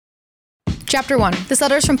Chapter 1. This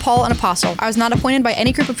letter is from Paul, an apostle. I was not appointed by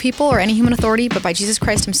any group of people or any human authority, but by Jesus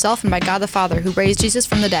Christ himself and by God the Father, who raised Jesus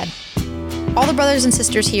from the dead. All the brothers and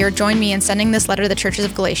sisters here join me in sending this letter to the churches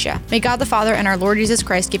of Galatia. May God the Father and our Lord Jesus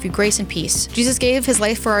Christ give you grace and peace. Jesus gave his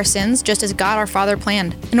life for our sins, just as God our Father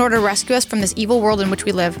planned, in order to rescue us from this evil world in which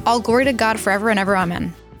we live. All glory to God forever and ever.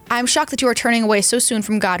 Amen. I am shocked that you are turning away so soon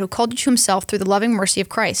from God, who called you to himself through the loving mercy of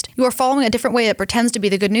Christ. You are following a different way that pretends to be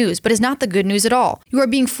the good news, but is not the good news at all. You are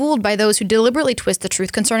being fooled by those who deliberately twist the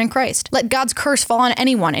truth concerning Christ. Let God's curse fall on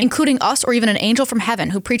anyone, including us or even an angel from heaven,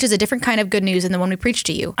 who preaches a different kind of good news than the one we preach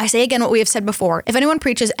to you. I say again what we have said before. If anyone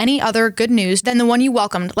preaches any other good news than the one you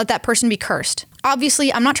welcomed, let that person be cursed.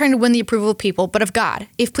 Obviously, I'm not trying to win the approval of people, but of God.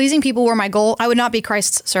 If pleasing people were my goal, I would not be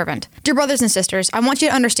Christ's servant. Dear brothers and sisters, I want you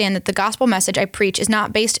to understand that the gospel message I preach is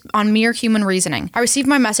not based on mere human reasoning. I received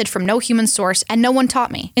my message from no human source, and no one taught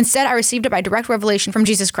me. Instead, I received it by direct revelation from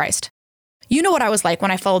Jesus Christ. You know what I was like when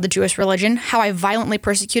I followed the Jewish religion, how I violently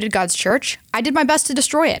persecuted God's church. I did my best to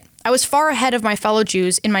destroy it. I was far ahead of my fellow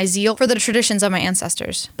Jews in my zeal for the traditions of my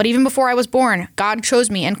ancestors. But even before I was born, God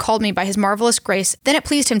chose me and called me by his marvelous grace. Then it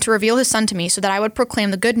pleased him to reveal his Son to me so that I would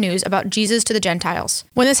proclaim the good news about Jesus to the Gentiles.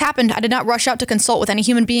 When this happened, I did not rush out to consult with any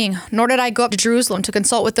human being, nor did I go up to Jerusalem to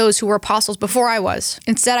consult with those who were apostles before I was.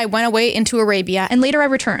 Instead, I went away into Arabia, and later I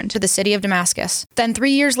returned to the city of Damascus. Then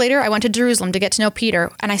 3 years later, I went to Jerusalem to get to know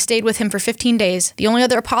Peter, and I stayed with him for 15 days. The only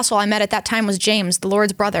other apostle I met at that time was James, the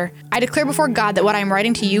Lord's brother. I declare before God that what I am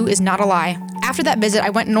writing to you is not a lie. After that visit, I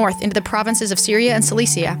went north into the provinces of Syria and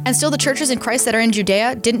Cilicia, and still the churches in Christ that are in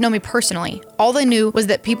Judea didn't know me personally. All they knew was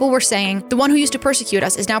that people were saying, the one who used to persecute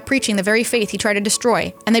us is now preaching the very faith he tried to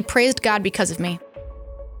destroy, and they praised God because of me.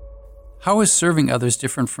 How is serving others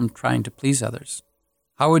different from trying to please others?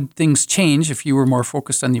 How would things change if you were more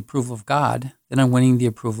focused on the approval of God than on winning the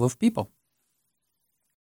approval of people?